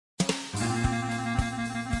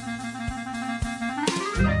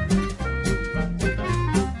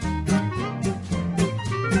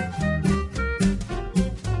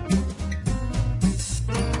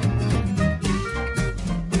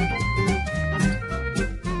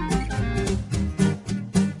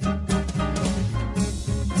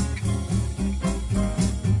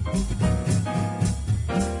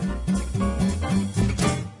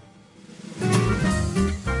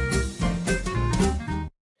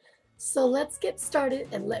So let's get started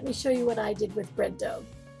and let me show you what I did with bread dough.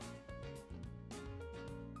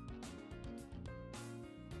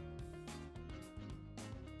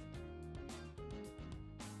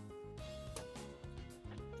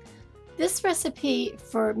 This recipe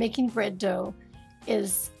for making bread dough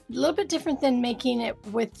is a little bit different than making it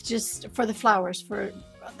with just for the flours. For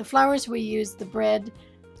the flours we use the bread,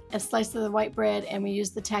 a slice of the white bread, and we use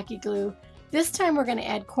the tacky glue. This time we're going to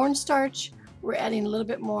add cornstarch, we're adding a little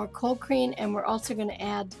bit more cold cream, and we're also going to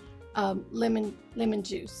add lemon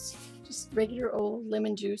juice, just regular old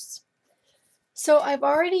lemon juice. So I've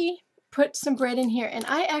already put some bread in here, and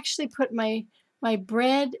I actually put my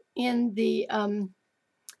bread in the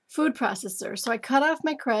food processor. So I cut off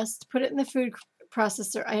my crust, put it in the food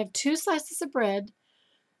processor. I have 2 slices of bread,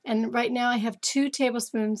 and right now I have 2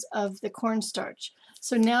 tablespoons of the cornstarch.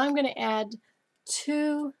 So now I'm going to add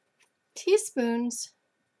 2 teaspoons,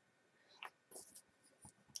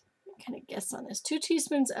 kind of guess on this, 2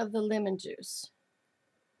 teaspoons of the lemon juice.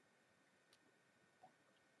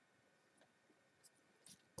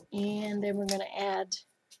 And then we're going to add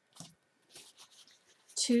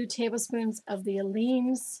 2 tablespoons of the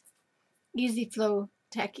Aleene's Easy Flow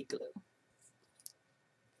Tacky Glue.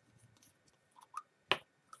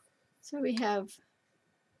 So we have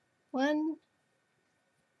 1,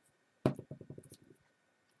 2,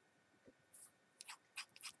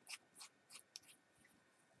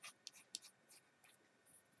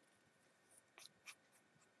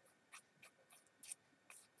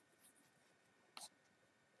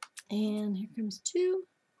 and here comes 2.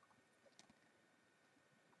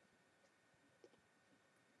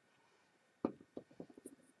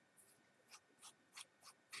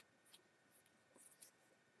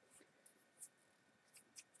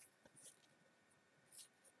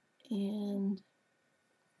 And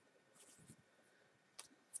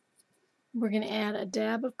we're going to add a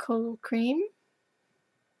dab of cold cream.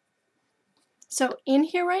 So in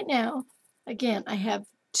here right now, again, I have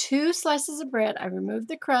 2 slices of bread. I removed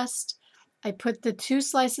the crust. I put the 2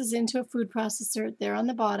 slices into a food processor there on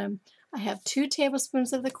the bottom. I have 2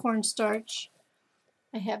 tablespoons of the cornstarch.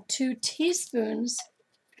 I have 2 teaspoons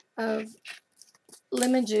of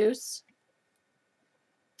lemon juice.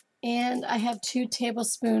 And I have 2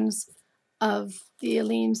 tablespoons of the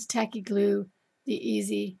Aleene's Tacky Glue, the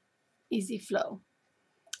Easy Flow.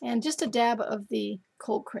 And just a dab of the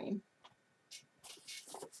cold cream.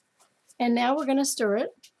 And now we're going to stir it.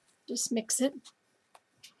 Just mix it.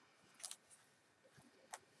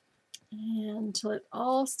 And until it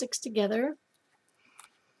all sticks together.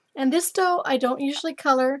 And this dough I don't usually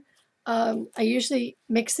color. I usually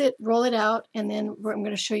mix it, roll it out, and then I'm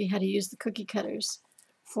going to show you how to use the cookie cutters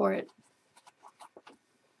for it.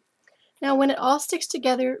 Now when it all sticks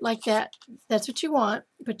together like that, that's what you want,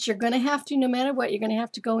 but you're going to have to, no matter what, you're going to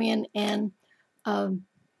have to go in and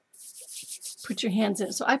put your hands in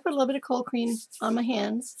it. So I put a little bit of cold cream on my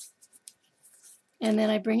hands, and then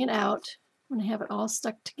I bring it out when I have it all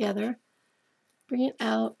stuck together. Bring it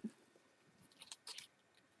out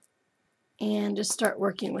and just start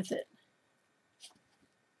working with it.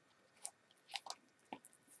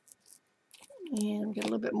 And get a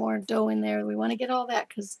little bit more dough in there. We want to get all that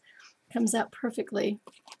because it comes out perfectly.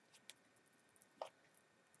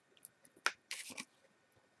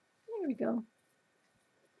 There we go.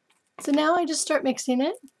 So now I just start mixing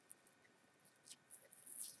it.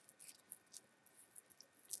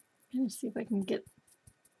 Let me see if I can get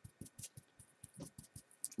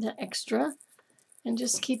that extra. And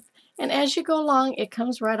just keep, and as you go along, it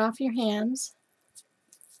comes right off your hands.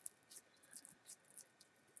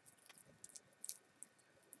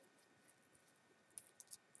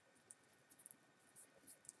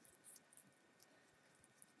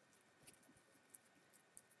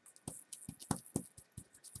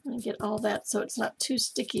 And get all that so it's not too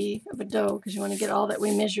sticky of a dough, because you want to get all that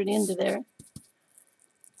we measured into there.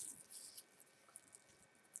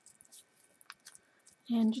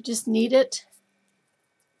 And you just knead it.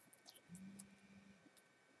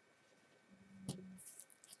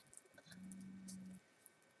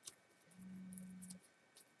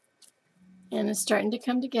 And it's starting to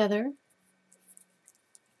come together.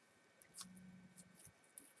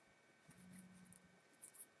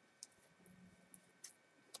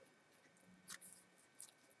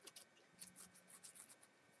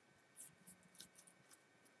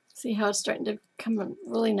 See how it's starting to come a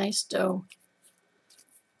really nice dough.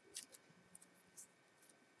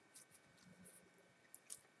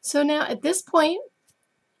 So now at this point,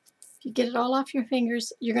 if you get it all off your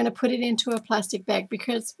fingers, you're going to put it into a plastic bag,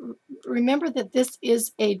 because remember that this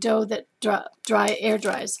is a dough that air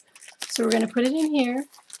dries. So we're going to put it in here,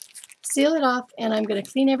 seal it off, and I'm going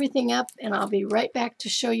to clean everything up, and I'll be right back to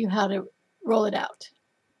show you how to roll it out.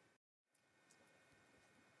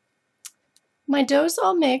 My dough's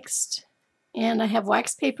all mixed, and I have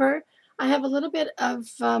wax paper. I have a little bit of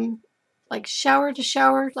like shower to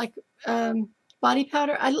shower, like body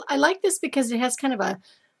powder. I like this because it has kind of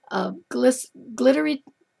a glittery,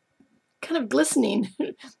 kind of glistening.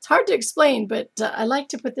 It's hard to explain, but I like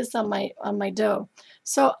to put this on my dough.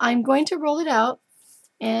 So I'm going to roll it out,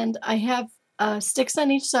 and I have sticks on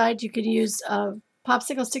each side. You could use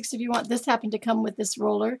popsicle sticks if you want. This happened to come with this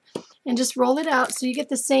roller, and just roll it out so you get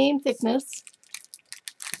the same thickness.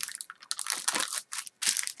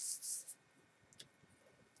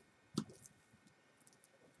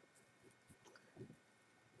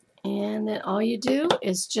 And then all you do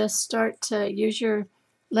is just start to use your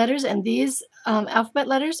letters, and these alphabet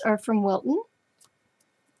letters are from Wilton.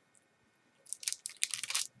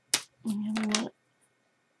 And we want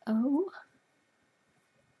O.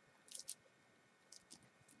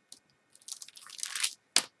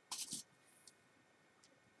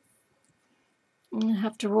 I'm going to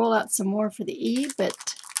have to roll out some more for the E, but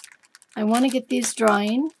I want to get these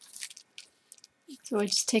drying. So I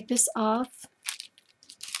just take this off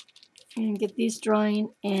and get these drying,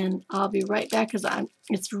 and I'll be right back because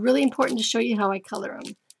it's really important to show you how I color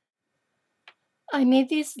them. I made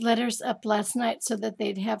these letters up last night so that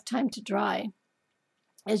they'd have time to dry.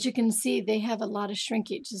 As you can see, they have a lot of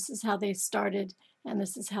shrinkage. This is how they started, and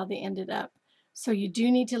this is how they ended up. So you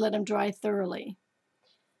do need to let them dry thoroughly.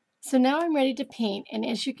 So now I'm ready to paint, and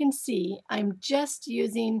as you can see, I'm just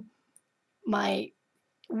using my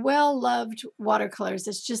well-loved watercolors.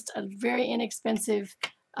 It's just a very inexpensive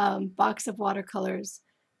box of watercolors,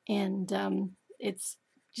 and it's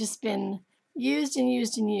just been used and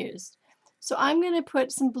used and used. So I'm going to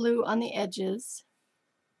put some blue on the edges.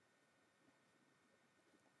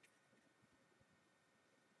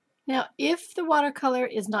 Now, if the watercolor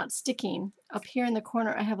is not sticking, up here in the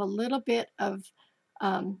corner I have a little bit of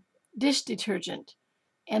dish detergent,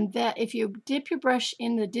 and that if you dip your brush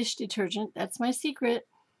in the dish detergent, that's my secret,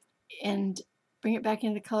 and bring it back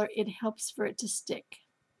into the color, it helps for it to stick.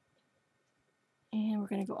 And we're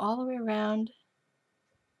going to go all the way around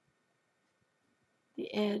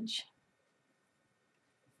the edge.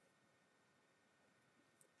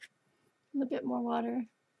 A little bit more water.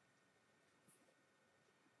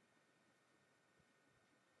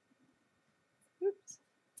 Oops.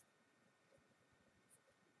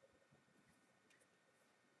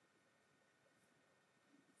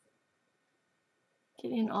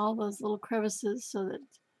 Get in all those little crevices so that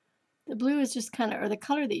the blue is just kind of, or the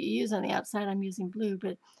color that you use on the outside, I'm using blue,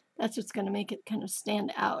 but that's what's going to make it kind of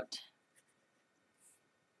stand out.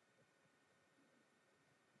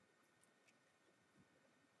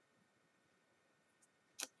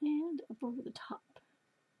 And up over the top.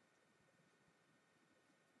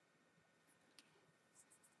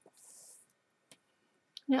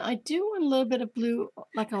 Now I do want a little bit of blue,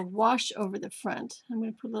 like a wash over the front. I'm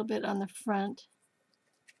going to put a little bit on the front,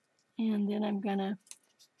 and then I'm going to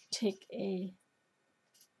take a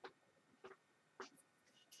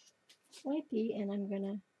wipey and I'm going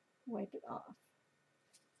to wipe it off,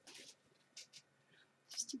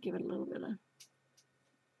 just to give it a little bit of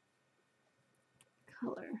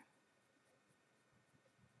color.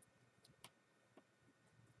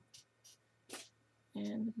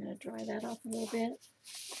 And I'm going to dry that off a little bit.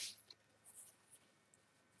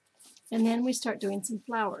 And then we start doing some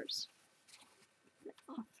flowers.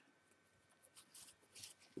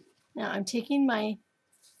 Now I'm taking my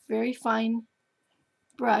very fine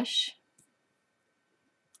brush,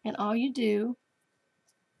 and all you do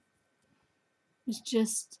is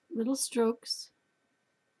just little strokes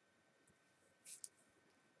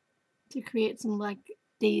to create some like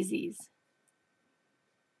daisies.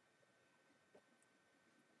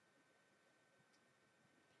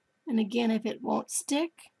 And again, if it won't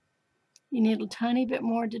stick, you need a tiny bit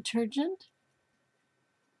more detergent.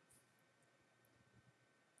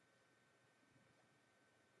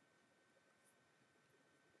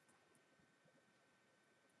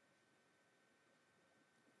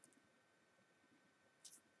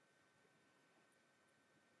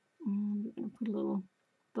 And we're going to put a little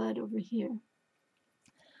bud over here.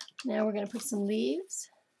 Now we're going to put some leaves.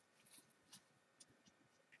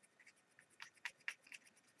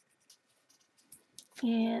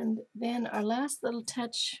 And then our last little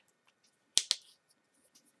touch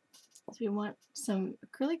is we want some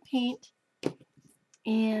acrylic paint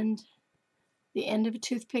and the end of a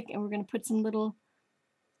toothpick, and we're going to put some little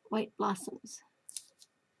white blossoms.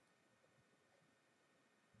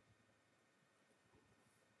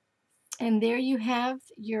 And there you have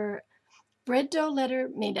your bread dough letter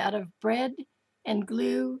made out of bread and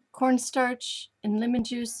glue, cornstarch, and lemon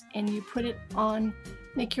juice, and you put it on,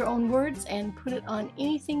 make your own words and put it on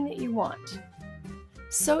anything that you want.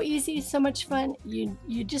 So easy, so much fun, you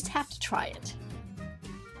just have to try it.